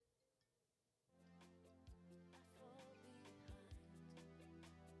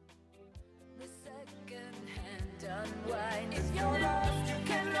unwind. If you're lost, you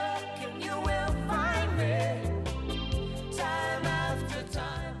can look and you will find me. Time after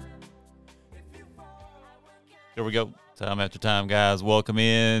time. If you fall, I will catch. Here we go. Time after time, guys. Welcome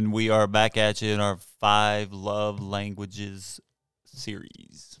in. We are back at you in our 5 Love Languages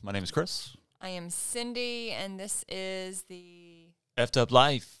series. My name is Chris. I am Cindy, and this is the F'd Up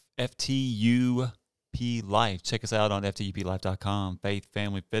Life, FTUP Life. Check us out on FTUPLife.com. Faith,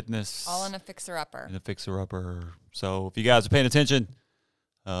 family, fitness. All in a Fixer-Upper. And a fixer-upper. So if you guys are paying attention,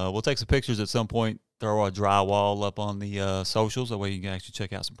 we'll take some pictures at some point, throw our drywall up on the socials. That way you can actually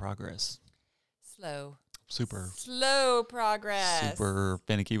check out some progress. Slow progress. Super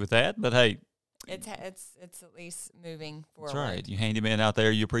finicky with that, but hey. It's at least moving forward. That's right. You handyman out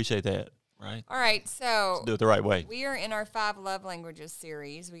there, you appreciate that, right? All right, so Let's do it the right way. we are in our 5 Love Languages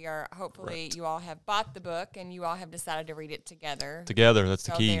series. We are hopefully you all have bought the book and you all have decided to read it together. Together, that's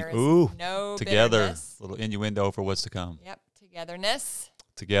the So key. there is Ooh, no together. bitterness. Little innuendo for what's to come. Yep, togetherness.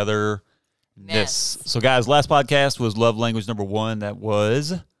 Togetherness. Ness. So, guys, last podcast was love language number 1. That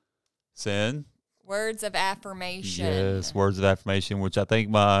was sin. Words of affirmation. Yes, words of affirmation, which I think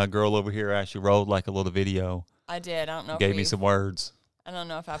my girl over here actually wrote like a little video. I did. I don't know. Gave me some words. I don't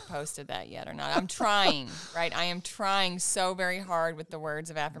know if I've posted that yet or not. I'm trying, right? I am trying so very hard with the words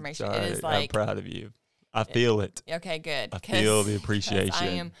of affirmation. Sorry, It is like, I'm proud of you. I feel it. okay, good. I feel the 'cause appreciation.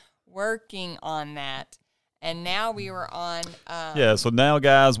 I am working on that. And now we were on. Yeah, so now,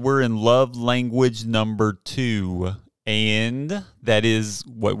 guys, we're in love language number 2. And that is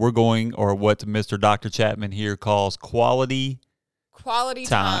what we're going, or what Mr. Dr. Chapman here calls quality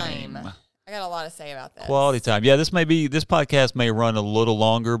time. I got a lot to say about this. Quality time. Yeah, this podcast may run a little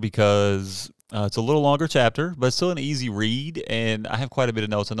longer because it's a little longer chapter, but it's still an easy read. And I have quite a bit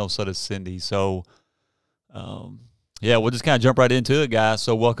of notes. I know so does Cindy. So, yeah, we'll just kind of jump right into it, guys.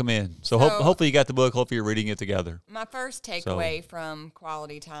 So welcome in. So hopefully you got the book. Hopefully you're reading it together. My first takeaway from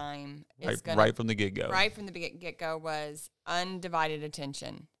quality time is Right from the get-go. Right from the get-go was undivided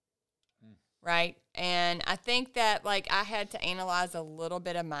attention. Right? And I think that, like, I had to analyze a little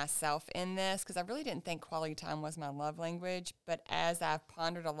bit of myself in this because I really didn't think quality time was my love language. But as I've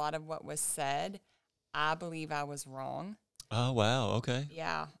pondered a lot of what was said, I believe I was wrong. Oh, wow. Okay.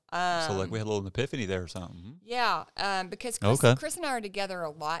 Yeah. So, like, we had a little epiphany there or something. Yeah, because Chris and I are together a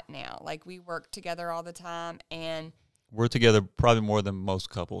lot now. Like, we work together all the time, and We're together probably more than most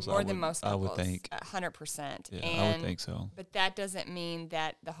couples. more than most couples. I would think. 100%. Yeah, I would think so. But that doesn't mean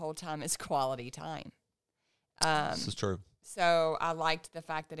that the whole time is quality time. This is true. So I liked the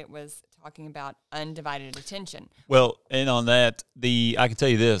fact that it was talking about undivided attention. Well, and on that, I can tell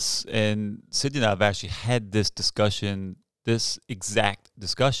you this, and Sydney and I have actually had this discussion. This exact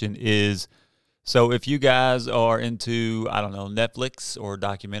discussion is, so if you guys are into, I don't know, Netflix or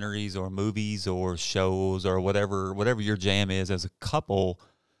documentaries or movies or shows or whatever your jam is as a couple,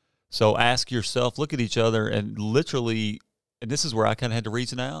 so ask yourself, look at each other and literally, and this is where I kind of had to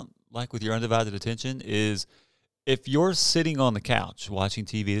reason out, like with your undivided attention, is if you're sitting on the couch watching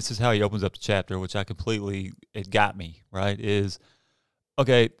TV, this is how he opens up the chapter, which it got me, right, is,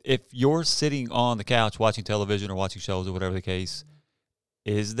 okay, if you're sitting on the couch watching television or watching shows or whatever the case,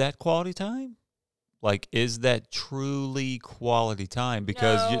 is that quality time? Like, is that truly quality time?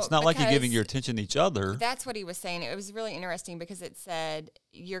 Because it's not like you're giving your attention to each other. That's what he was saying. It was really interesting because it said,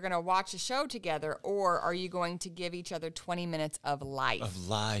 you're going to watch a show together, or are you going to give each other 20 minutes of life? Of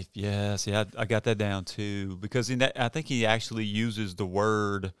life, yes. Yeah, I got that down too. Because in that, I think he actually uses the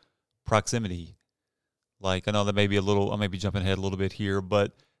word proximity. Like, I know that I may be jumping ahead a little bit here,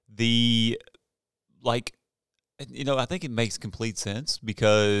 but I think it makes complete sense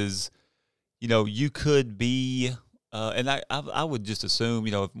because, you could be, and I would just assume,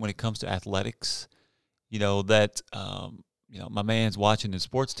 when it comes to athletics, that, my man's watching his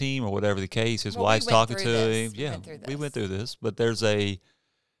sports team or whatever the case, his wife's talking to him. Yeah, we went through this, but there's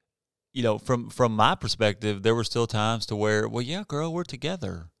from my perspective, there were still times to where, well, yeah, girl, we're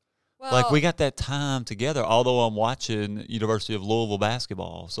together. Well, like, we got that time together, although I'm watching University of Louisville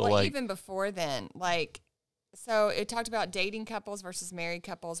basketball. So, even before then, so it talked about dating couples versus married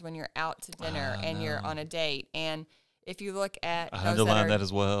couples when you're out to dinner and you're on a date. And if you look at I those underline that are that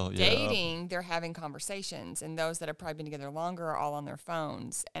as well. Yeah. dating, they're having conversations. And those that have probably been together longer are all on their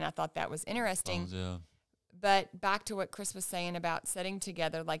phones. And I thought that was interesting. Yeah. But back to what Chris was saying about sitting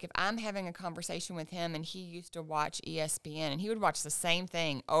together, like if I'm having a conversation with him and he used to watch ESPN and he would watch the same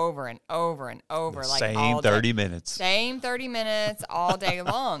thing over and over and over, Same all day. 30 minutes. Same 30 minutes all day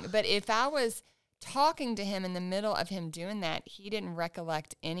long. But if I was talking to him in the middle of him doing that, he didn't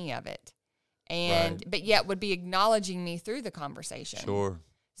recollect any of it. But yet would be acknowledging me through the conversation. Sure.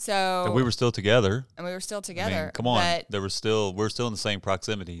 So And we were still together. we were still I together. mean, come on. But We're still in the same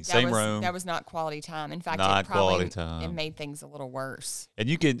proximity, that same was, room. That was not quality time. In fact, Not it probably quality time. it made things a little worse. And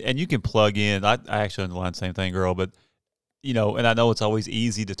you can plug in. I actually underline the same thing, girl. But and I know it's always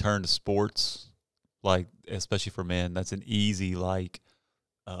easy to turn to sports, like especially for men. That's an easy I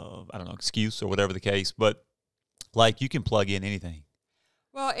don't know, excuse or whatever the case. But like you can plug in anything.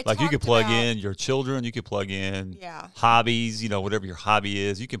 Well, it Like you could talked plug about- in your children. You could plug in Yeah. hobbies. Whatever your hobby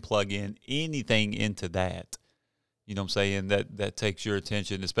is, you can plug in anything into that. You know what I'm saying? That takes your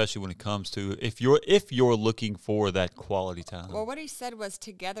attention, especially when it comes to if you're looking for that quality time. Well, what he said was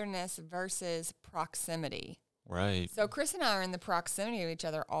togetherness versus proximity. Right. So Chris and I are in the proximity of each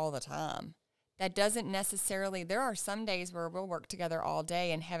other all the time. That doesn't necessarily. There are some days where we'll work together all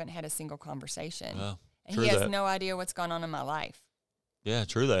day and haven't had a single conversation, Well, and true he has that. no idea what's going on in my life. Yeah,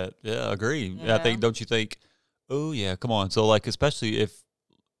 true that. Yeah, agree. You I think, know? don't you think, oh, yeah, come on. So, like, especially if,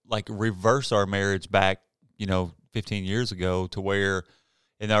 like, reverse our marriage back, 15 years ago to where,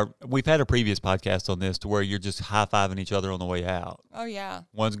 we've had a previous podcast on this to where you're just high-fiving each other on the way out. Oh yeah,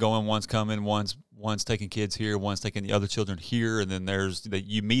 One's going, one's coming, one's taking kids here, one's taking the other children here, and then there's that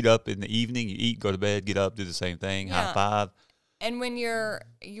you meet up in the evening, you eat, go to bed, get up, do the same thing, Yeah. high five. and when you're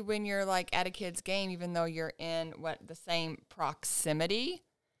like at a kid's game, even though you're in the same proximity,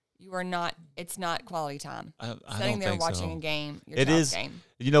 you are not. It's not quality time. I Sitting don't there think watching so. a game, your It child's is. game.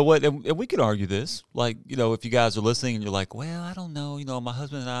 You know what? And we could argue this. Like, if you guys are listening and you're like, well, I don't know. My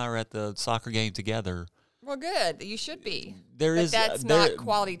husband and I are at the soccer game together. Well, good. You should be. There But is that's there- not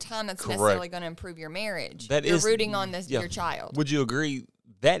quality time. That's Correct. necessarily going to improve your marriage. That You're is- rooting on yeah. your child. Would you agree?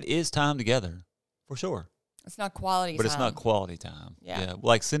 That is time together, for sure. It's not quality But time. it's not quality time. Yeah.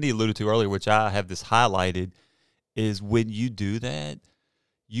 Like Cindy alluded to earlier, which I have this highlighted, is when you do that,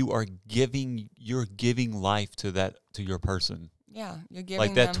 you're giving life to your person. Yeah, you're giving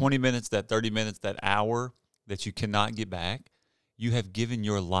Like that them, 20 minutes, that 30 minutes, that hour that you cannot get back, you have given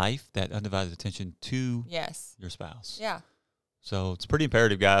your life, that undivided attention to Yes. your spouse. Yeah. So it's pretty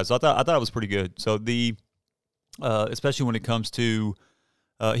imperative, guys. So I thought it was pretty good. So especially when it comes to,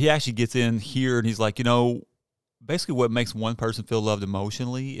 he actually gets in here and he's like, basically what makes one person feel loved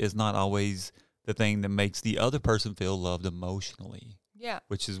emotionally is not always the thing that makes the other person feel loved emotionally, Yeah.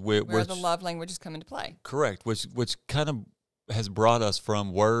 which is Where which, the love languages come into play. correct, which kind of has brought us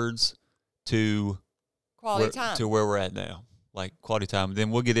from words to Quality time. to where we're at now, like quality time.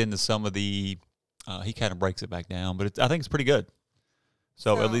 Then we'll get into some of the. He kind of breaks it back down, but I think it's pretty good.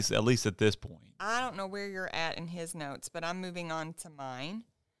 So So- at least at this point, I don't know where you're at in his notes, but I'm moving on to mine.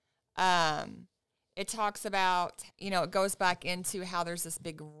 It talks about, it goes back into how there's this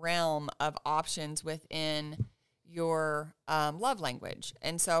big realm of options within your love language.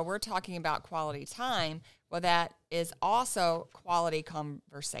 And so we're talking about quality time. Well, that is also quality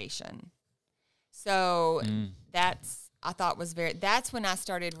conversation. So I thought that's when I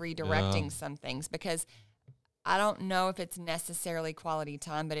started redirecting some things, because I don't know if it's necessarily quality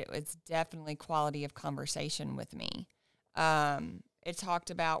time, but it was definitely quality of conversation with me. It talked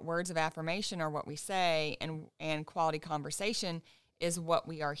about words of affirmation are what we say, and quality conversation is what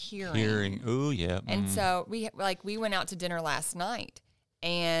we are hearing. ooh, yeah. And so we went out to dinner last night,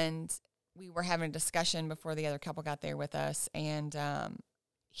 and we were having a discussion before the other couple got there with us, and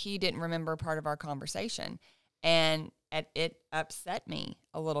he didn't remember part of our conversation, and it upset me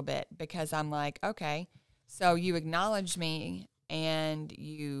a little bit, because I'm like, okay, so you acknowledged me and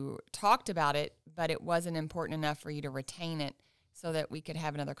you talked about it, but it wasn't important enough for you to retain it so that we could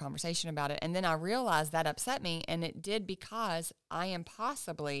have another conversation about it. And then I realized that upset me, and it did, because I am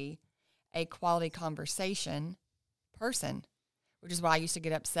possibly a quality conversation person, which is why I used to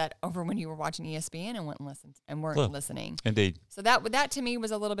get upset over when you were watching ESPN and weren't Well, listening. Indeed. So that to me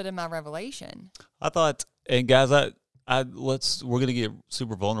was a little bit of my revelation. I thought, and guys, we're gonna get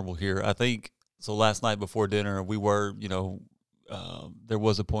super vulnerable here. I think so. Last night before dinner, we were, there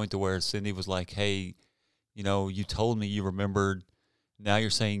was a point to where Cindy was like, "Hey, you told me you remembered. Now you're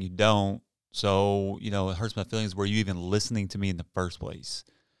saying you don't. So it hurts my feelings. Were you even listening to me in the first place?"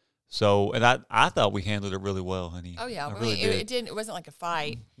 So, and I thought we handled it really well, honey. Oh yeah, I I really mean, did. it didn't. It wasn't like a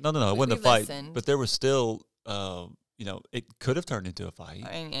fight. No, it wasn't a we fight, listened. but there was still, it could have turned into a fight.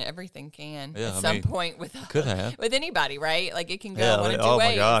 I mean, everything can Yeah, at I some mean, point with could have. with anybody, right? Like it can go Yeah, one of two oh ways.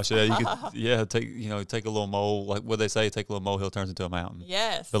 my gosh, yeah, you could, take a little mole, like what they say, take a little molehill turns into a mountain.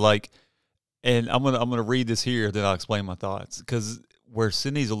 Yes. But like, and I'm gonna read this here, then I'll explain my thoughts, because where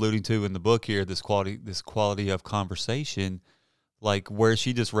Cindy's alluding to in the book here, this quality of conversation, like where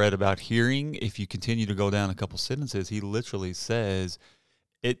she just read about hearing. If you continue to go down a couple sentences, he literally says,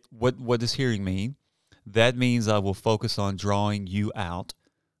 "What does hearing mean? That means I will focus on drawing you out,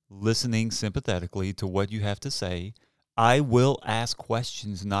 listening sympathetically to what you have to say. I will ask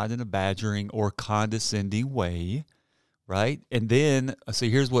questions, not in a badgering or condescending way, right? And then, so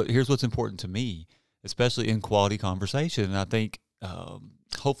here's what's important to me, especially in quality conversation. And I think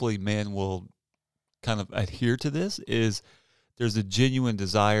hopefully men will kind of adhere to this, is there's a genuine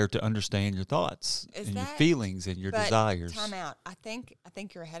desire to understand your thoughts and your feelings and your desires. Time out. I think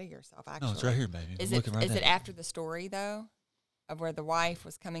you're ahead of yourself, actually. No, it's right here, baby. Is it after the story, though, of where the wife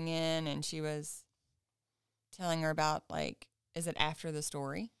was coming in and she was telling her about, like, is it after the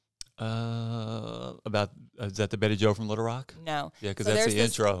story? About, is that the Betty Jo from Little Rock? No. Yeah, because that's the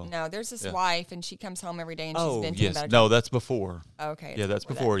intro. No, there's this wife, and she comes home every day, and she's Oh, venting yes. about it. No, that's before. Okay. Yeah, that's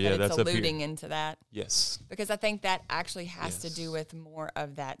before. Yeah, that's up here. It's alluding into that. Yes. Because I think that actually has to do with more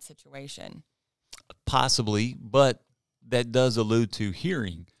of that situation. Possibly, but that does allude to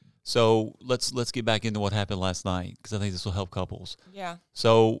hearing. So let's get back into what happened last night, because I think this will help couples. Yeah.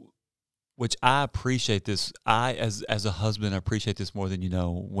 So, which I appreciate this. I, as a husband, I appreciate this more than you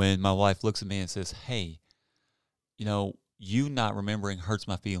know. When my wife looks at me and says, "Hey, you know, you not remembering hurts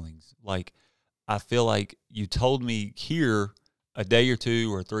my feelings. Like, I feel like you told me here a day or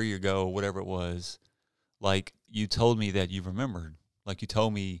two or 3 ago, whatever it was. Like, you told me that you remembered. Like, you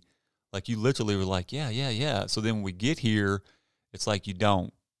told me, like, you literally were like, yeah. So then when we get here, it's like you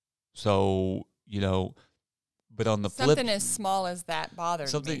don't. So, you know." But on the flip, something as small as that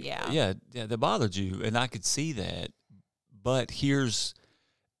bothered me. Yeah, that bothered you, and I could see that. But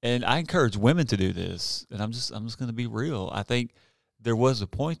and I encourage women to do this, and I'm just going to be real. I think there was a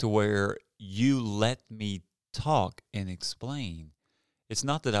point to where you let me talk and explain. It's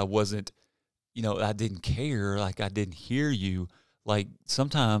not that I wasn't, I didn't care, like I didn't hear you. Like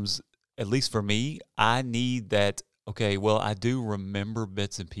sometimes, at least for me, I need that. Okay, well, I do remember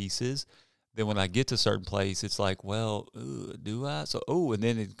bits and pieces. Then when I get to a certain place, it's like, well, do I? So, and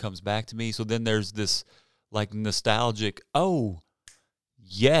then it comes back to me. So then there's this like nostalgic,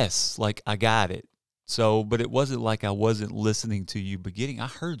 yes, like I got it. So, but it wasn't like I wasn't listening to you beginning. I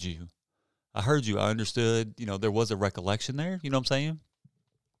heard you. I understood, there was a recollection there. You know what I'm saying?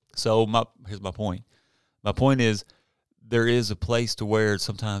 So here's my point. My point is there is a place to where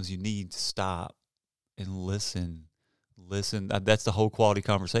sometimes you need to stop and listen. That's the whole quality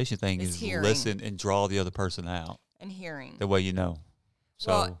conversation thing, is hearing. Listen and draw the other person out. And hearing. The way you know.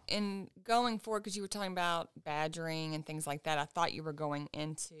 So, well, in going forward, because you were talking about badgering and things like that, I thought you were going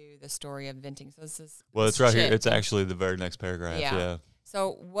into the story of venting. So this is it's right here. It's actually the very next paragraph. Yeah.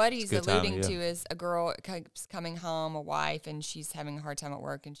 So what he's alluding timing, to is a girl keeps coming home, a wife, and she's having a hard time at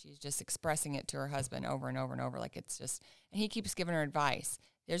work, and she's just expressing it to her husband over and over and over. Like it's just, and he keeps giving her advice.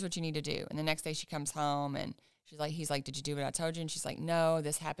 Here's what you need to do. And the next day she comes home and he's like, did you do what I told you? And she's like, no,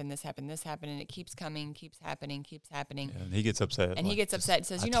 this happened. And it keeps coming, keeps happening. Yeah, and he gets upset. And he gets upset and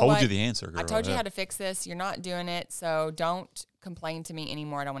says, I you know what? I told you the answer, girl. I told you how to fix this. You're not doing it. So don't complain to me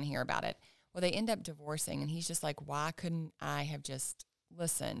anymore. I don't want to hear about it. Well, they end up divorcing. And he's just like, why couldn't I have just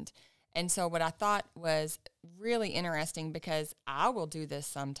listened? And so what I thought was really interesting, because I will do this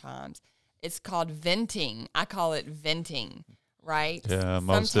sometimes. It's called venting. I call it venting. Right? Yeah,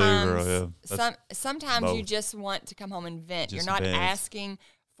 most do, girl. Yeah. Sometimes you just want to come home and vent. You're not asking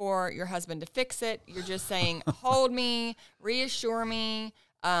for your husband to fix it. You're just saying, hold me, reassure me.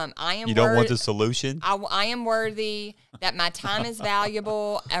 I am. You don't want the solution? I am worthy, that my time is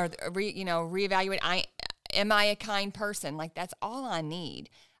valuable, or reevaluate. Am I a kind person? Like, that's all I need.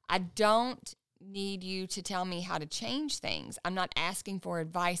 I don't need you to tell me how to change things. I'm not asking for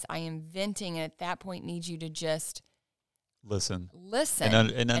advice. I am venting, and at that point need you to just listen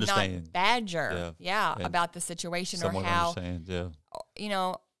and understand, and not badger about the situation, somewhat or how understand,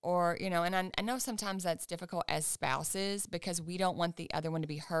 and I know sometimes that's difficult as spouses, because we don't want the other one to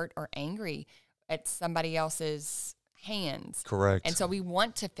be hurt or angry at somebody else's hands. Correct. And so we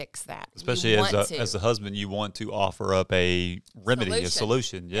want to fix that, especially as a husband. You want to offer up a remedy, a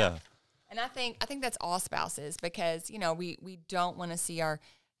solution. Yeah. And I think that's all spouses, because we don't want to see our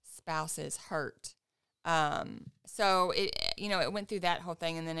spouses hurt. So it went through that whole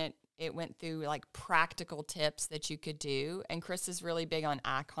thing, and then it went through like practical tips that you could do. And Chris is really big on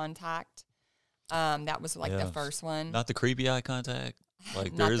eye contact. That was like the first one. Not the creepy eye contact.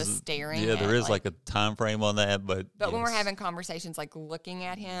 Like not there the is staring. Yeah, there is like a time frame on that, but when we're having conversations, like looking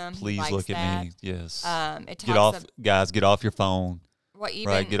at him, please look at me. Yes. Get off your phone.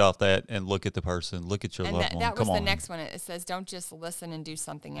 Get off that and look at the person. Look at your loved one. That was the next one. It says, don't just listen and do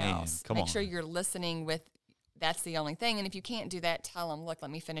something else. Make sure you're listening with. That's the only thing. And if you can't do that, tell them, look,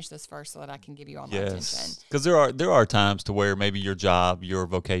 let me finish this first so that I can give you all my attention. Because there are times to where maybe your job, your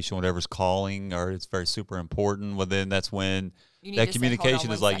vocation, whatever's calling, or it's very super important. Well, then that's when You need that to say, "Hold on communication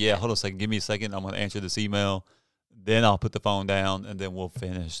one is like, yeah, second." hold on a second, give me a second. I'm going to answer this email. Then I'll put the phone down, and then we'll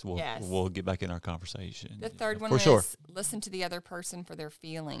finish. Yes. We'll get back in our conversation. The third one for is sure. listen to the other person for their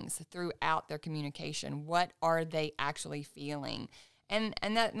feelings throughout their communication. What are they actually feeling? And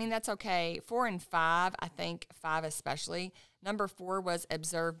that, I mean, that's okay. 4 and 5, I think 5 especially. Number 4 was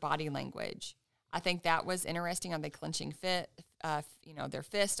observe body language. I think that was interesting. Are they clenching their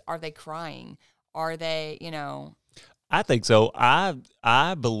fist? Are they crying? Are they, I think so.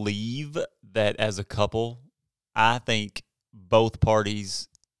 I believe that as a couple, I think both parties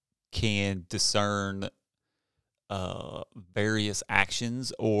can discern various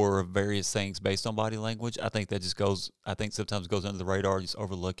actions or various things based on body language. I think that just goes. I think sometimes goes under the radar, just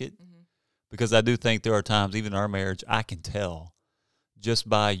overlook it, because I do think there are times, even in our marriage, I can tell just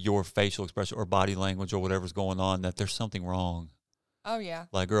by your facial expression or body language or whatever's going on that there's something wrong. oh yeah.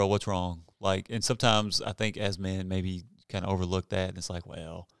 Like, girl, what's wrong? Like, and sometimes I think as men maybe kind of overlook that, and it's like,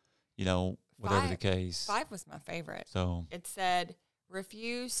 well, whatever the case. 5 was my favorite. So It said,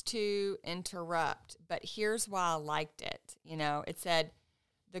 refuse to interrupt, but here's why I liked it. It said,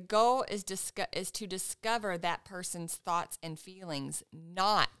 the goal is to discover that person's thoughts and feelings,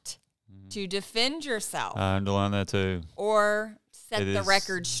 not to defend yourself I underline that too. or set It the is-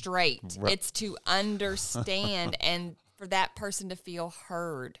 record straight. Right. It's to understand and for that person to feel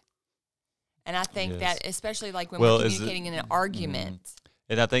heard. And I think Yes. that, especially like when Well, we're is it- communicating in an argument,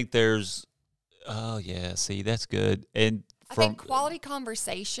 And I think there's, oh yeah, see, that's good. And I from think quality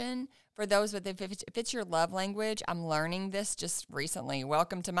conversation for those with if it's your love language. I'm learning this just recently.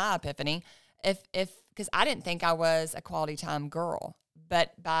 Welcome to my epiphany. If because I didn't think I was a quality time girl,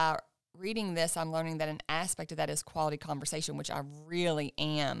 but by reading this, I'm learning that an aspect of that is quality conversation, which I really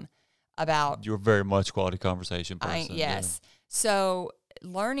am about. you're very much quality conversation person. Yes. So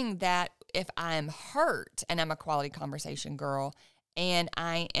learning that if I'm hurt and I'm a quality conversation girl and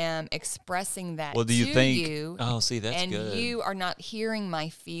I am expressing that Well, do you to think? you, Oh, see, that's and good. you are not hearing my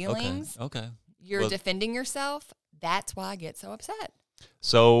feelings, Okay. you're Well- defending yourself, that's why I get so upset.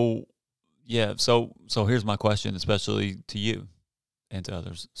 So, yeah. So here's my question, especially to you and to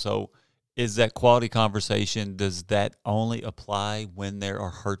others. So, is that quality conversation? Does that only apply when there are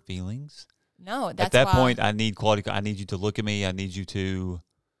hurt feelings? No, that's At that why point, I need quality. I need you to look at me. I need you to.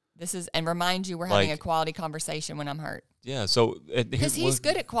 this is, and remind you we're having a Like- quality conversation when I'm hurt. Yeah. So Because he's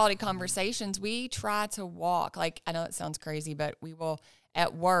good at quality conversations. We try to walk, like, I know it sounds crazy, but we will,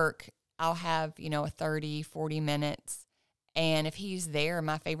 at work, I'll have, a 30, 40 minutes. And if he's there,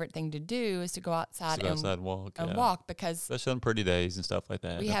 my favorite thing to do is to go outside, Go outside and walk. and yeah. walk because Especially on pretty days and stuff like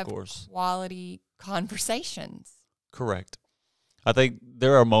that. we of have course. quality conversations. Correct. I think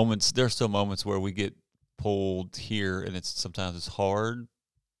there are still moments where we get pulled here, and sometimes it's hard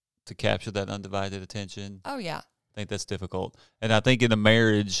to capture that undivided attention. Oh, yeah. I think that's difficult. And I think in a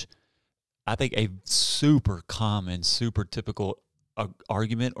marriage, I think a super common, super typical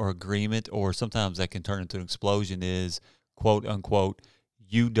argument or agreement, or sometimes that can turn into an explosion, is quote unquote,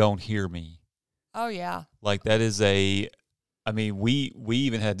 you don't hear me. Oh, yeah. Like that is we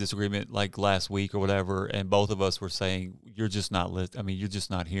even had disagreement like last week or whatever, and both of us were saying, you're just not you're just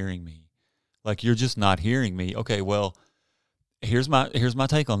not hearing me. Like, you're just not hearing me. Okay, well, here's my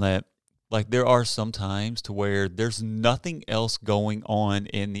take on that. Like, there are some times to where there's nothing else going on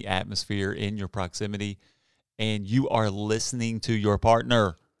in the atmosphere, in your proximity, and you are listening to your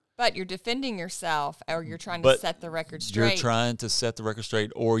partner. But you're defending yourself, or you're trying to But set the record You're straight. trying to set the record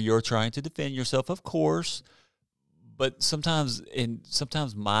straight, or you're trying to defend yourself, of course. But sometimes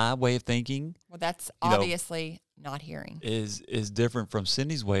my way of thinking Well, that's you know, obviously not hearing. is different from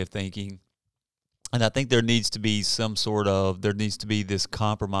Cindy's way of thinking. And I think there needs to be this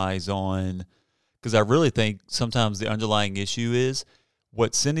compromise on, because I really think sometimes the underlying issue is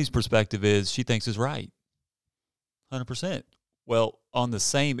what Cindy's perspective is, she thinks is right. 100%. Well, on the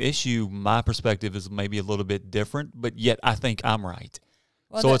same issue, my perspective is maybe a little bit different, but yet I think I'm right.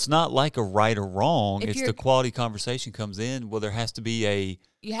 Well, So it's not like a right or wrong. If It's you're- the quality conversation comes in. Well, there has to be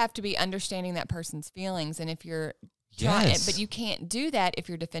you have to be understanding that person's feelings, and if you're Yes. but you can't do that if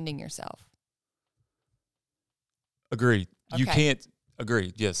you're defending yourself. agreed. You Okay. can't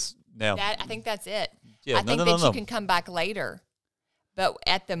agree. Yes. Now, I think that's it. yeah, I no, think no, that no, no. you can come back later, but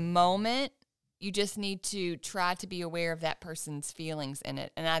at the moment, you just need to try to be aware of that person's feelings in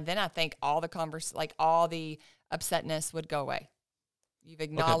it, and then I think all the upsetness would go away. You've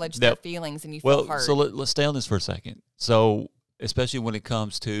acknowledged their Now- feelings, and you feel heard. So let's stay on this for a second. So, especially when it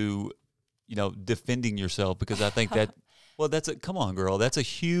comes to, defending yourself, because I think that, well, come on, girl, that's a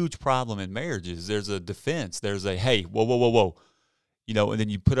huge problem in marriages. There's a defense. There's a, hey, whoa. And then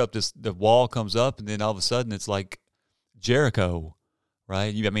you put up the wall comes up, and then all of a sudden it's like Jericho,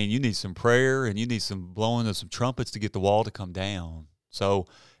 right? I mean, you need some prayer and you need some blowing of some trumpets to get the wall to come down. So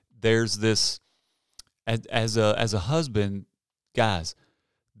there's this, as a husband, guys,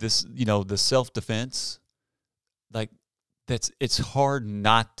 this, the self-defense, like it's hard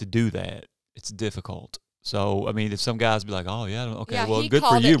not to do that. It's difficult. So, I mean, if some guys be like, oh yeah, okay, Yeah, well, he good for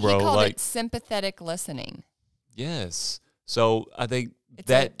called you, it, bro. He called Like, it sympathetic listening. yes. So I think It's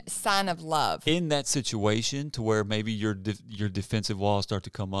that a sign of love. in that situation to where maybe your defensive walls start to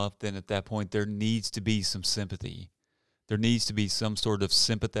come up, then at that point there needs to be some sympathy. There needs to be some sort of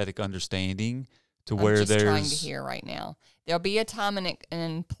sympathetic understanding to I'm where just there's trying to hear right now. There'll be a time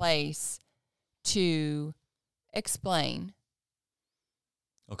and place to explain.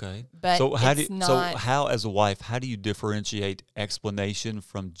 Okay. But so how it's do not, so how as a wife, how do you differentiate explanation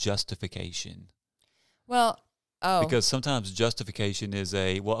from justification? well, Because sometimes justification is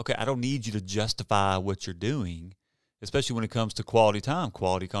okay, I don't need you to justify what you're doing, especially when it comes to quality time,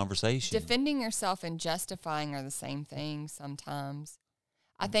 quality conversation. defending yourself and justifying are the same thing sometimes.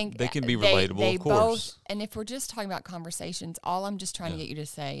 I think They can be they relatable, of course. both, and if we're just talking about conversations, all I'm just trying to Yeah. get you to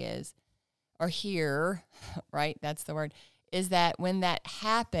say is, or hear, right? That's the word, is that when that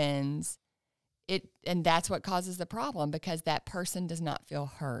happens, and that's what causes the problem, because that person does not feel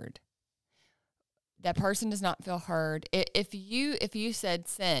heard. That person does not feel heard. If you said,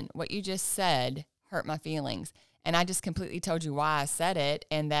 Sin, what you just said hurt my feelings, and I just completely told you why I said it,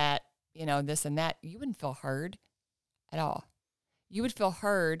 and that, this and that, you wouldn't feel heard at all. You would feel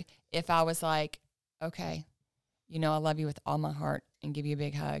heard if I was like, okay, I love you with all my heart, and give you a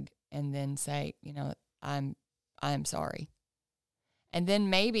big hug, and then say, I'm sorry. And then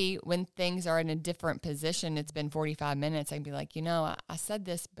maybe when things are in a different position, it's been 45 minutes, I can be like, I said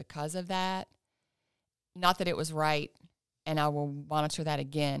this because of that. Not that it was right, and I will monitor that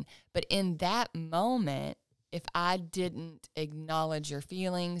again. But in that moment, if I didn't acknowledge your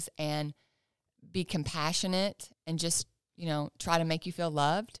feelings and be compassionate and just, try to make you feel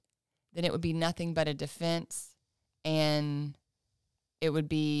loved, then it would be nothing but a defense, and I would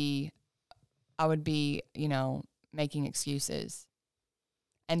be, making excuses.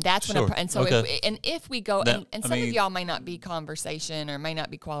 And that's Sure. when, and so Okay. if we go, That- and I some of mean- y'all may not be conversation or may not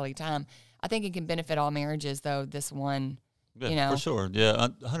be quality time. I think it can benefit all marriages, though. This one, Yeah, for sure. Yeah,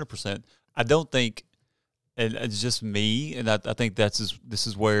 100%. I don't think, and it's just me, and I think this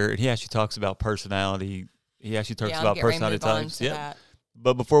is where he actually talks about personality. He actually talks I'm about getting ready to personality move on types. to Yeah. that.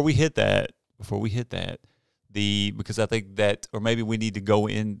 But before we hit that, because I think that, or maybe we need to go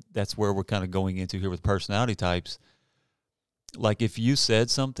in, that's where we're kind of going into here with personality types. Like if you said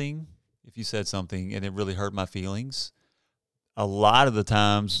something and it really hurt my feelings, a lot of the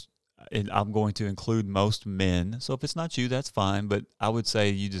times, and I'm going to include most men. So if it's not you, that's fine. But I would say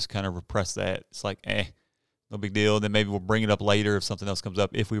you just kind of repress that. It's like, no big deal. Then maybe we'll bring it up later if something else comes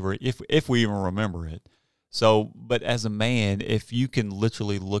up, if we even remember it. So, but as a man, if you can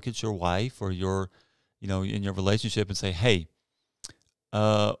literally look at your wife or your, in your relationship and say, hey,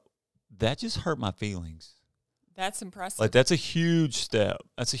 that just hurt my feelings. That's impressive. Like that's a huge step.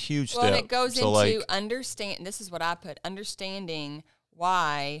 That's a huge well, step. and it goes So, into understand. This is what I put: understanding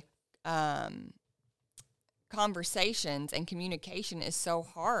why conversations and communication is so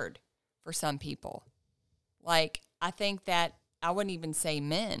hard for some people. Like, I think that I wouldn't even say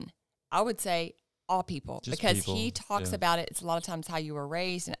men. I would say all people, Just because people, he talks yeah. about it. It's a lot of times how you were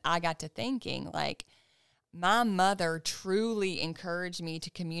raised, and I got to thinking, like, my mother truly encouraged me to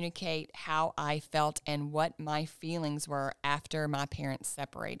communicate how I felt and what my feelings were after my parents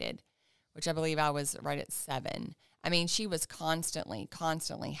separated, which I believe I was right at 7. I mean, she was constantly,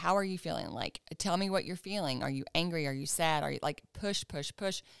 how are you feeling? Like, tell me what you're feeling. Are you angry? Are you sad? Are you like push?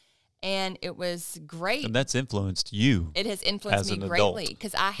 And it was great. and that's influenced you. It has influenced as me an greatly adult.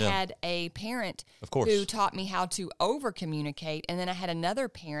 because I Yeah. had a parent Of course. who taught me how to over communicate, and then I had another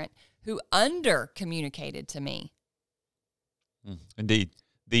parent who under communicated to me. Indeed.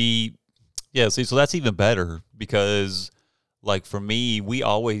 So that's even better because like for me, we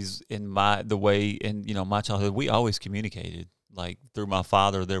always in my childhood, we always communicated. Like through my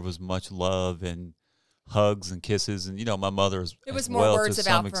father, there was much love and hugs and kisses, and my mother It as was more well, words to of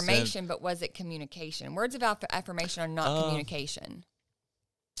some affirmation, extent. but was it communication? Words of affirmation are not communication.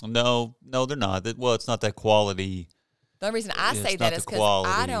 No, they're not. Well, it's not that quality. The only reason I Yeah, say it's that not is the because I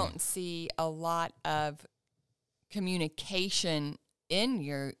quality. don't see a lot of communication in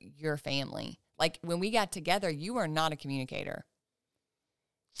your family. Like when we got together, you are not a communicator.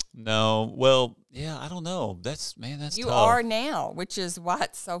 No, well, yeah, I don't know. That's You tough. are now, which is why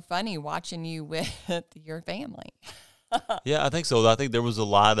it's so funny watching you with your family. Yeah, I think so. I think there was a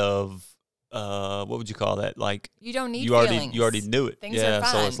lot of what would you call that? Like You don't need you feelings. already knew it. Things yeah, are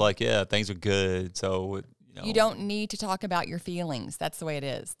so it's fine. like things are good. So You don't need to talk about your feelings. That's the way it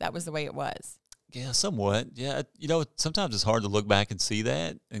is. That was the way it was. Yeah, somewhat. Yeah, sometimes it's hard to look back and see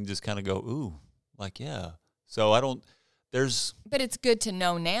that and just kind of go, ooh, like yeah. So I don't. There's But it's good to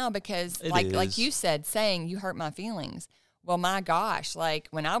know now because, It like is. you said, saying you hurt my feelings. Well, my gosh, like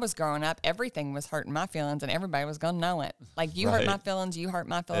when I was growing up, everything was hurting my feelings, and everybody was gonna know it. Like you hurt Right. my feelings, you hurt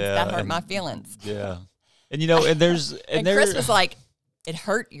my feelings, Yeah, that hurt and- my feelings. yeah, and and there's And Chris was like, "It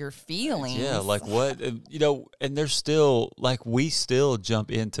hurt your feelings." yeah, like what and there's still like we still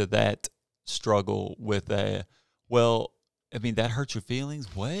jump into that struggle with well, I mean that hurts your feelings.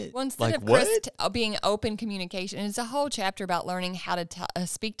 What? Well, instead like of what? Chris being open communication, and it's a whole chapter about learning how to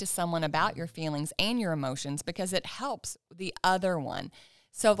speak to someone about your feelings and your emotions because it helps the other one.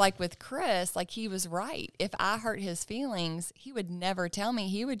 So, like with Chris, like he was right. If I hurt his feelings, he would never tell me.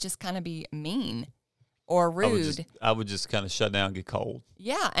 He would just kind of be mean or rude. I would just kind of shut down, and get cold.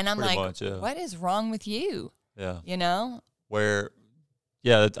 Yeah, and I'm Pretty like, much, yeah. what is wrong with you? Yeah, You know, where,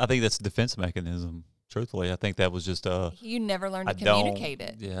 yeah, I think that's a defense mechanism. Truthfully, I think that was just you never learned I to communicate don't.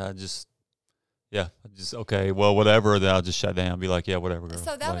 it. Yeah, I just okay. Well, whatever. Then I'll just shut down. And be like, yeah, whatever. Girl.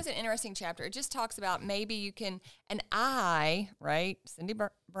 So that Like, was an interesting chapter. It just talks about maybe you can, and Cindy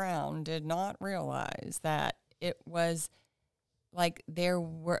Brown did not realize that it was like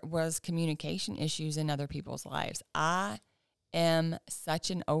was communication issues in other people's lives. I am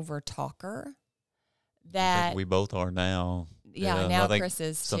such an over talker I that, think we both are now. yeah, I now think Chris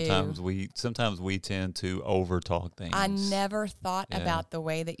is sometimes too. sometimes we tend to over talk things. I never thought Yeah. about the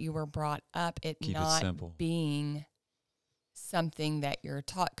way that you were brought up, it Keep it not simple. being something that you're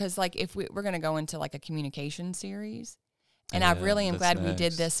taught. Because, like, if we're going to go into like a communication series, and I Yeah, really am that's glad we did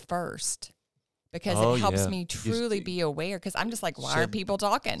next. this first because Oh, it helps yeah. me truly be aware. Because I'm just like, why are Shed- people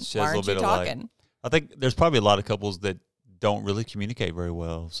talking? sheds Why a aren't little you bit of light. talking? I think there's probably a lot of couples that don't really communicate very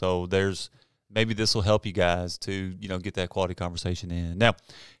well. So maybe this will help you guys to get that quality conversation in. Now,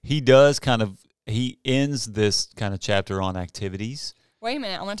 he ends this kind of chapter on activities. Wait a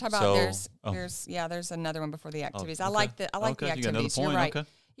minute, I want to talk about So- there's another one before the activities. I okay. like the Okay, you got another activities. You're point? right. Okay.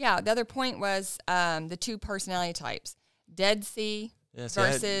 Yeah, the other point was the two personality types: Dead Sea Yeah,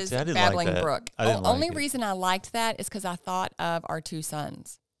 versus see, I didn't Babbling like that. Brook. I didn't like Only it. reason I liked that is because I thought of our two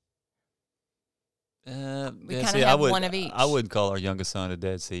sons. We kinda have one of each. I wouldn't call our youngest son a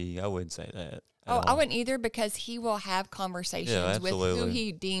Dead Sea. I wouldn't say that. at Oh, I all. wouldn't either because he will have conversations with who absolutely.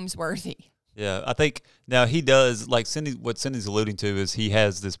 he deems worthy. Yeah, I think now he does like what Cindy's alluding to is he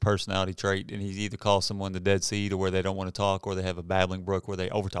has this personality trait, and he's either calls someone the Dead Sea to where they don't want to talk, or they have a babbling brook where they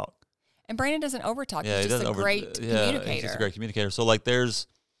overtalk. And Brandon doesn't overtalk. Yeah, He's he just doesn't a great communicator. He's just a great communicator. So like,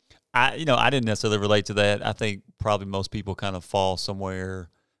 I didn't necessarily relate to that. I think probably most people kind of fall somewhere.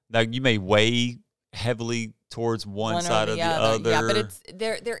 Now you may weigh heavily towards one side or the other. Yeah, but it's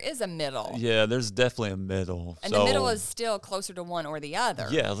there is a middle. Yeah, there's definitely a middle. And so, the middle is still closer to one or the other.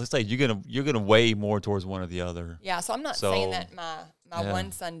 yeah. Let's say you're gonna weigh more towards one or the other. Yeah, so I'm not So, saying that my yeah.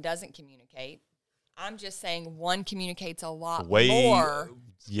 one son doesn't communicate. I'm just saying one communicates a lot Way more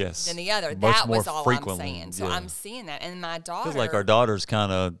yes than the other. much That more was all frequently, I'm saying. So yeah. I'm seeing that. And my daughter Feels like our daughter's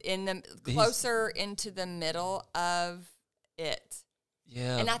kind of in the closer into the middle of it.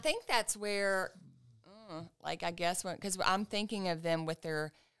 yeah. And I think that's where like I guess because I'm thinking of them with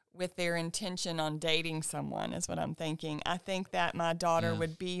their intention on dating someone is what I'm thinking. I think that my daughter Yeah.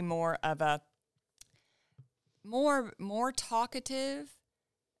 would be more of a more talkative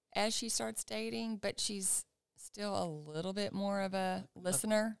as she starts dating, but she's still a little bit more of a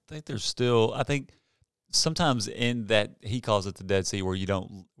listener. I think sometimes in that he calls it the Dead Sea where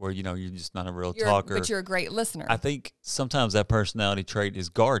you're just not a real talker. But you're a great listener. I think sometimes that personality trait is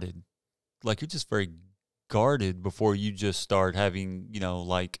guarded. Like you're just very guarded before you just start having,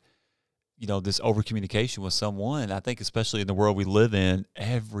 this over communication with someone. I think especially in the world we live in,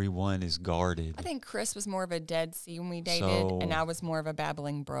 everyone is guarded. I think Chris was more of a Dead Sea when we dated, So- and I was more of a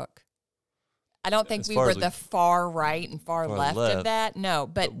Babbling Brook. I don't think As we far were as we- the far right and far Far left left. of that. No,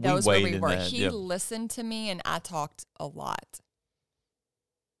 but We those were weighed we in were. that, He yep. listened to me, and I talked a lot.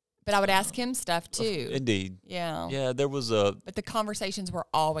 But I would ask him stuff too. Indeed. Yeah. Yeah, there was a But the conversations were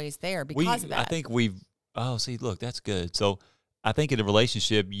always there because of that. I think see, look, that's good. So I think in a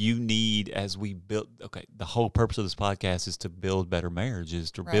relationship, you need, as we build, the whole purpose of this podcast is to build better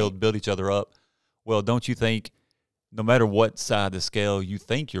marriages, to Right. build each other up. Well, don't you think no matter what side of the scale you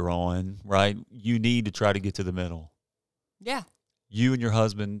think you're on, right, you need to try to get to the middle. Yeah. You and your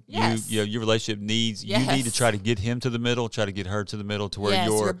husband, Yes. your relationship you need to Yes. try to get him to the middle, try to get her to the middle to where Yes,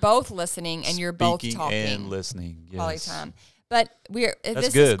 you're both listening and you're both speaking talking. and listening. Yes. Quality time. But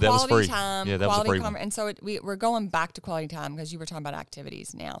this good. is That was quality free. time, Yeah, that was a quality free one. and so we're going back to quality time because you were talking about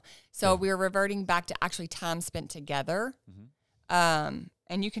activities now. So we're reverting back to actually time spent together. Mm-hmm.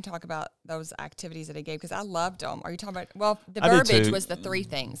 And you can talk about those activities that I gave because I loved them. Are you talking about? Well, the I did verbiage too. was the 3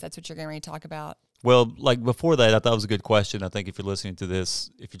 things. That's what you're getting ready to talk about. Well, like before that, I thought it was a good question. I think if you're listening to this,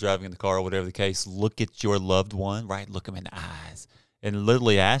 if you're driving in the car or whatever the case, look at your loved one, right? Look them in the eyes and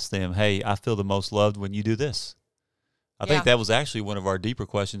literally ask them, hey, I feel the most loved when you do this. I think that was actually one of our deeper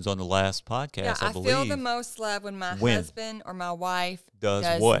questions on the last podcast, I believe. feel the most love when my husband or my wife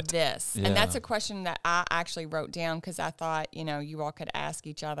does what? This. Yeah. And that's a question that I actually wrote down because I thought, you all could ask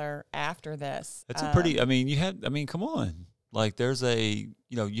each other after this. That's a pretty, come on. Like there's you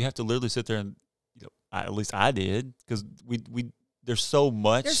have to literally sit there and, at least I did, because there's so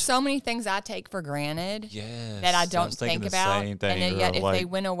much. There's so many things I take for granted that I don't think the about. same thing, and yet if like, they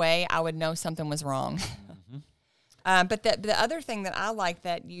went away, I would know something was wrong. But the other thing that I like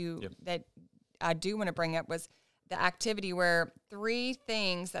that that I do want to bring up was the activity where 3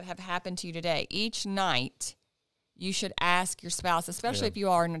 things that have happened to you today. Each night, you should ask your spouse, especially if you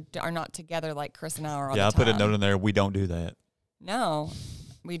are not together like Chris and I are all the time. I put a note in there. We don't do that. No,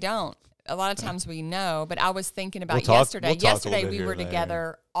 we don't. A lot of times we know, but I was thinking about We'll yesterday. talk a little Yesterday bit we here were and there.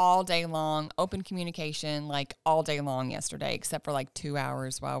 together all day long, open communication, like all day long yesterday, except for like 2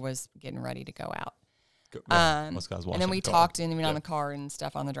 hours while I was getting ready to go out. Most guys And then we talked even on the car and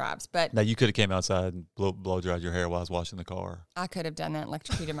stuff on the drives. But now you could have came outside and blow dried your hair while I was washing the car. I could have done that and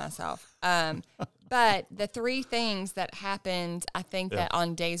electrocuted myself. But the 3 things that happened, I think that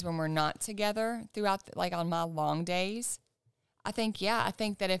on days when we're not together throughout, like on my long days, I think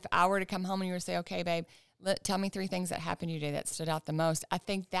that if I were to come home and you were to say, okay, babe, tell me 3 things that happened to you today that stood out the most. I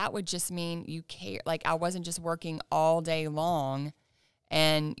think that would just mean you care. Like I wasn't just working all day long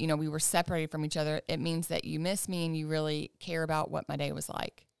and, we were separated from each other. It means that you miss me and you really care about what my day was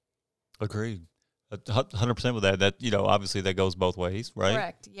like. Agreed. 100% with that. That, obviously that goes both ways, right?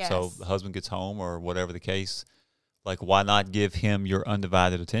 Correct, yes. So the husband gets home or whatever the case, like why not give him your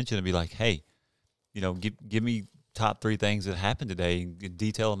undivided attention and be like, hey, give me top 3 things that happened today and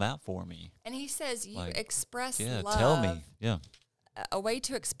detail them out for me. And he says you Like, express Yeah, love. tell me. Yeah. A way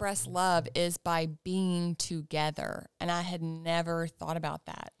to express love is by being together. And I had never thought about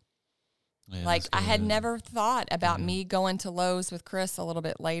that. Yeah, Like, that's I had good. never thought about me going to Lowe's with Chris a little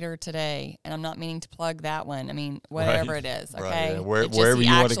bit later today. And I'm not meaning to plug that one. I mean, whatever Right. it is, Right, okay? yeah. he Wherever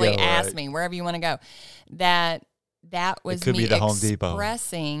you wanna actually go, asked right. me, wherever you want to go. That was could me be the Home Depot.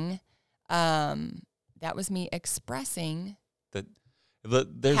 expressing, that was me expressing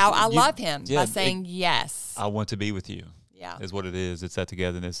There's- how I you- love him yeah, by saying yes. I want to be with you. Yeah. Is what it is. It's that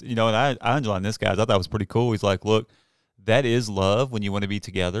togetherness. And I underline this, guys. I thought that was pretty cool. He's like, look, that is love when you want to be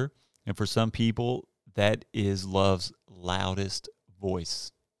together. And for some people, that is love's loudest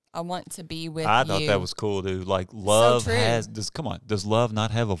voice. I want to be with I you. thought that was cool, dude. Like love true. does love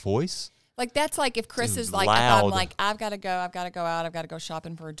not have a voice? Like, that's like if Chris Dude, is like, if I'm loud. like, I've got to go out, I've got to go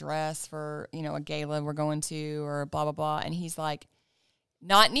shopping for a dress for, a gala we're going to or blah, blah, blah. And he's like,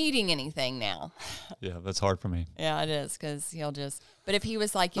 not needing anything now. Yeah, that's hard for me. Yeah, it is because he'll just, but if he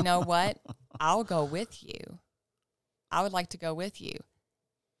was like, you know what, I'll go with you. I would like to go with you.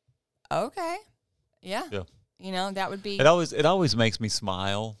 Okay. Yeah. Yeah. That would be. It always makes me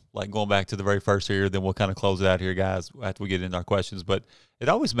smile. Like going back to the very first here, then we'll kind of close it out here, guys, after we get into our questions. But it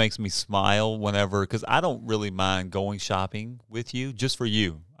always makes me smile whenever, because I don't really mind going shopping with you just for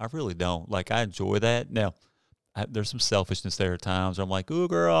you. I really don't. Like I enjoy that. Now, there's some selfishness there at times where I'm like, "Ooh,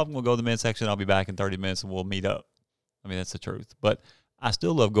 girl, I'm gonna go to the men's section. I'll be back in 30 minutes, and we'll meet up." I mean, that's the truth. But I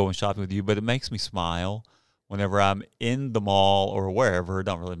still love going shopping with you. But it makes me smile whenever I'm in the mall or wherever. It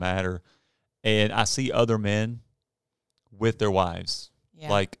don't really matter, and I see other men with their wives. Yeah.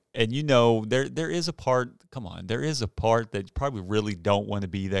 Like, and there is a part, come on, there is a part that you probably really don't want to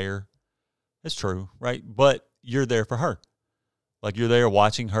be there. That's true, right? But you're there for her. Like you're there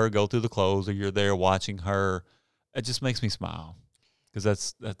watching her go through the clothes, or you're there watching her. It just makes me smile because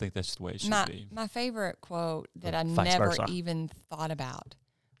I think that's just the way it should be. My favorite quote that I Vice never versa. even thought about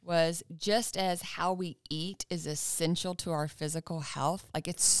was just as how we eat is essential to our physical health. Like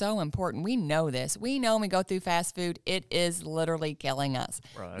it's so important. We know this. We know when we go through fast food, it is literally killing us.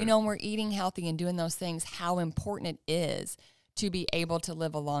 Right. When we're eating healthy and doing those things, how important it is to be able to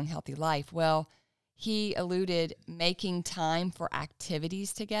live a long, healthy life. Well, he alluded making time for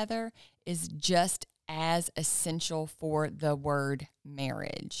activities together is just as essential for the word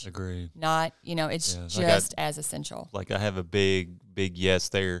marriage. Agreed. Not, it's Yeah, like just as essential. Like I have a big yes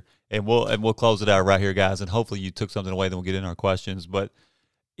there, and we'll close it out right here, guys. And hopefully you took something away. Then we'll get in our questions. But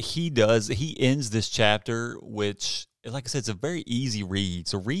he ends this chapter, which like I said, it's a very easy read.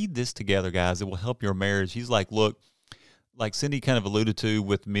 So read this together, guys. It will help your marriage. He's like, look, like Cindy kind of alluded to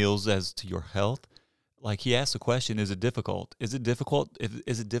with meals as to your health. Like he asked the question, is it difficult? Is it difficult?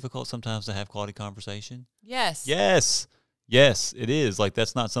 Is it difficult sometimes to have quality conversation? Yes. Yes. Yes, it is. Like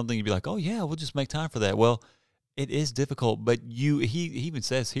that's not something you'd be like, oh yeah, we'll just make time for that. Well, it is difficult, but he even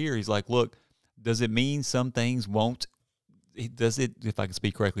says here, he's like, look, does it mean some things won't? Does it, if I can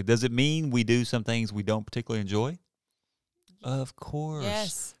speak correctly, does it mean we do some things we don't particularly enjoy? Of course.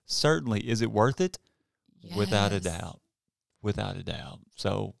 Yes. Certainly. Is it worth it? Without a Yes. doubt. Without a doubt.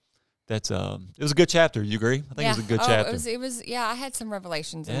 So that's it was a good chapter. You agree? I think it was a good chapter. It was yeah, I had some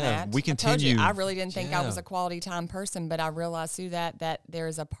revelations in Yeah, that. we I told you, continue- I really didn't think I was yeah. a quality time person, but I realized through that there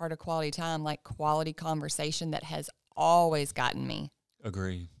is a part of quality time, like quality conversation, that has always gotten me.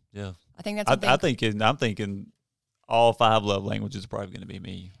 Agree. Yeah. I think that's one I'm thinking all 5 love languages are probably going to be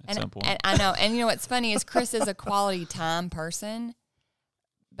me at some point. And I know. And you know what's funny is Chris is a quality time person,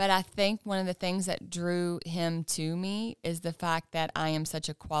 but I think one of the things that drew him to me is the fact that I am such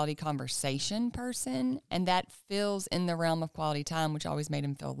a quality conversation person, and that feels in the realm of quality time, which always made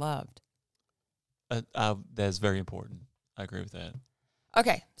him feel loved. That's very important. I agree with that.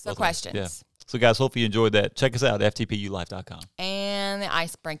 Okay, so Both ways. questions. Yeah. So, guys, hope you enjoyed that. Check us out, ftpulife.com. And the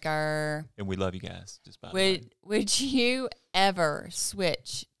icebreaker. And we love you guys. Just by the way. Would you ever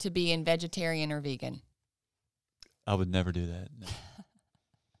switch to being vegetarian or vegan? I would never do that. No.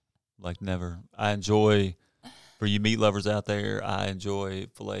 Like, never. I enjoy, for you meat lovers out there, I enjoy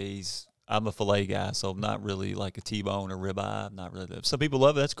fillets. I'm a filet guy, so I'm not really like a T-bone or ribeye. I'm not really that. Some people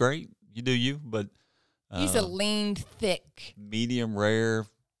love it. That's great. You do you. But He's a lean, thick. medium rare,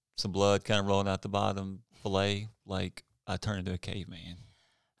 some blood kind of rolling out the bottom filet, like I turn into a caveman.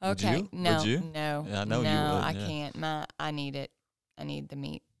 Would Okay. you? No, Would you? no. Yeah, I know you no, would, I yeah. can't. I need it. I need the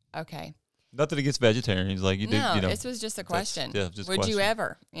meat. Okay. Nothing against vegetarians, like you do. No, You know, this was just a question. yeah, just a would you question.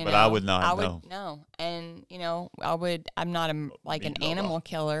 ever? But I would not, I would no. no. And I would. I'm not like an Meat lover. animal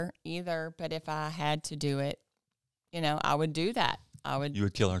killer either. But if I had to do it, I would do that. I would. You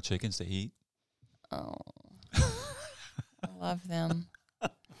would kill our chickens to eat. Oh, I love them.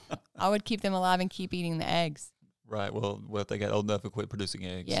 I would keep them alive and keep eating the eggs. Right. Well, if they got old enough to quit producing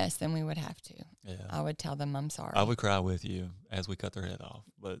eggs? Yes, then we would have to. Yeah. I would tell them I'm sorry. I would cry with you as we cut their head off.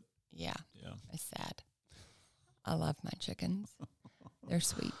 But Yeah, yeah, it's sad. I love my chickens. They're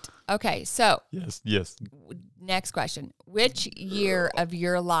sweet. Okay, so yes. next question. Which year of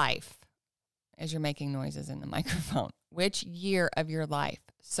your life, as you're making noises in the microphone, which year of your life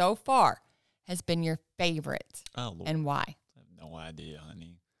so far has been your favorite Oh Lord, and why? I have no idea,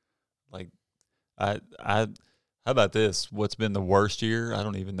 honey. Like, how about this? What's been the worst year? I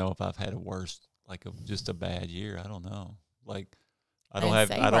don't even know if I've had a worst, like just a bad year. I don't know. Like, I don't didn't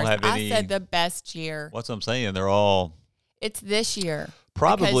say have worst. any. I said the best year. What's I'm saying? They're all It's this year.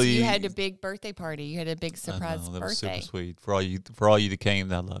 probably. Because you had a big birthday party. You had a big I surprise know, that was birthday. super sweet for all you that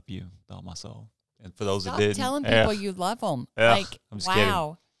came. I love you with all my soul, and for those Stop that didn't, telling yeah. people you love them. Yeah, Like, I'm just kidding.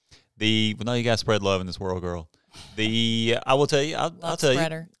 wow. No, you got to spread love in this world, girl. I will tell you, I'll Love tell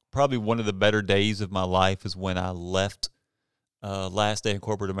spreader. you, probably one of the better days of my life is when I left. Last day in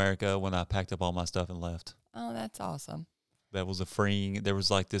corporate America, when I packed up all my stuff and left. Oh, that's awesome. That was a freeing. There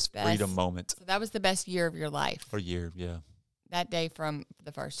was like this freedom Best. moment So that was the best year of your life. for a year. Yeah, That day from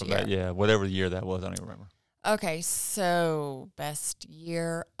the first from year. that, yeah, whatever year that was, I don't even remember. Okay, so best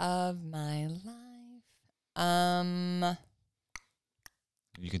year of my life.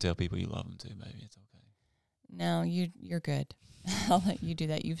 You can tell people you love them too. Maybe it's okay. No, you're good. I'll let you do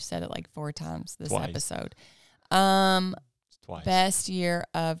that. You've said it like 4 times this Twice. episode. It's twice. Best year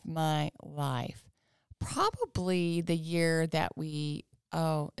of my life. Probably the year that people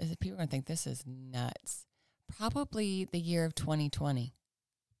are gonna think this is nuts. Probably the year of 2020.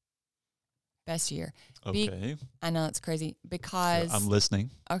 Best year. Okay, I know it's crazy so because I'm listening.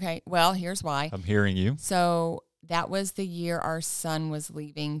 okay, well, here's why. I'm hearing you. So that was the year our son was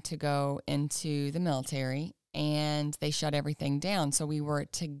leaving to go into the military, and they shut everything down. So we were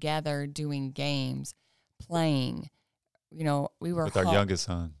together doing games, playing. We were With our youngest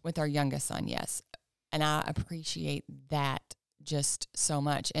son. with our youngest son, yes. And I appreciate that just so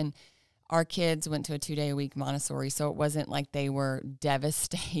much. And our kids went to a 2-day-a-week Montessori, so it wasn't like they were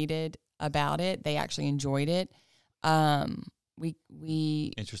devastated about it. They actually enjoyed it.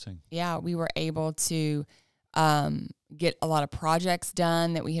 We Interesting. we were able to get a lot of projects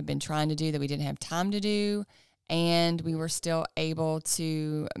done that we had been trying to do that we didn't have time to do, and we were still able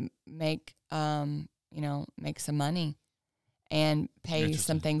to make some money and pay Interesting.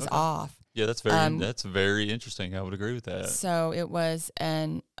 some things Okay. off. Yeah, that's very interesting. I would agree with that. So it was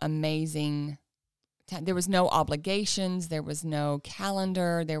an amazing time. There was no obligations. There was no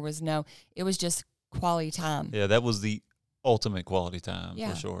calendar. It was just quality time. Yeah, that was the ultimate quality time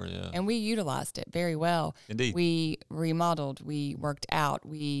Yeah. for sure. Yeah. And we utilized it very well. Indeed. We remodeled, we worked out,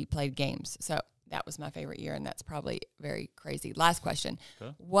 we played games. So that was my favorite year, and that's probably very crazy. Last question.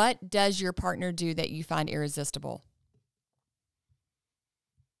 Okay. What does your partner do that you find irresistible?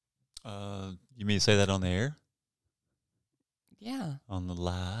 You mean to say that on the air? Yeah. On the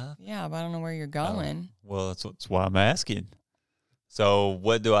live? Yeah, but I don't know where you're going. Well, that's why I'm asking. So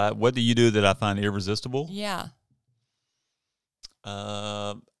what do you do that I find irresistible? Yeah.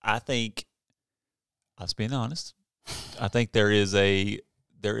 I think, I was being honest. I think there is a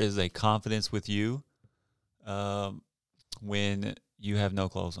confidence with you, when you have no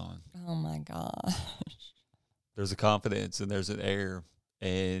clothes on. Oh my gosh. There's a confidence and there's an air,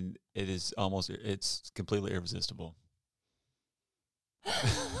 and it's completely irresistible.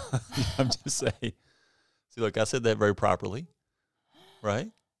 I'm just saying. See, look, I said that very properly, right?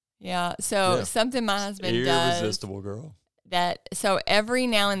 Yeah. So Yeah. something my husband does Irresistible, girl. so every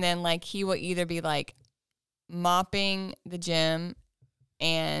now and then, like, he will either be like mopping the gym,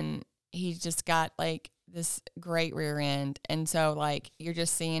 and he's just got like this great rear end. And so like you're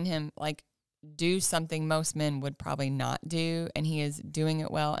just seeing him like do something most men would probably not do, and he is doing it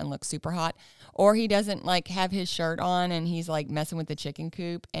well and looks super hot. Or he doesn't like have his shirt on and he's like messing with the chicken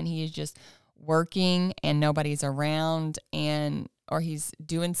coop, and he is just working and nobody's around, and or he's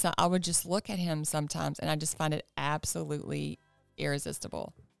doing some. I would just look at him sometimes and I just find it absolutely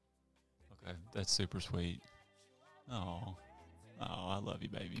irresistible. Okay, that's super sweet. Oh, I love you,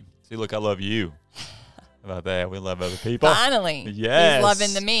 baby. See, look, I love you. How about that? We love other people. Finally, Yes. he's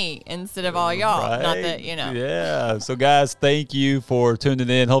loving the me instead of all y'all. Right? Not that, you know. Yeah. So, guys, thank you for tuning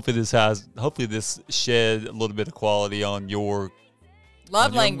in. Hopefully, this shed a little bit of quality on your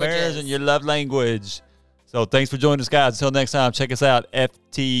Love on your marriage languages. and your love language. So, thanks for joining us, guys. Until next time, check us out,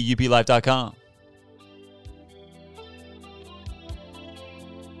 ftuplife.com.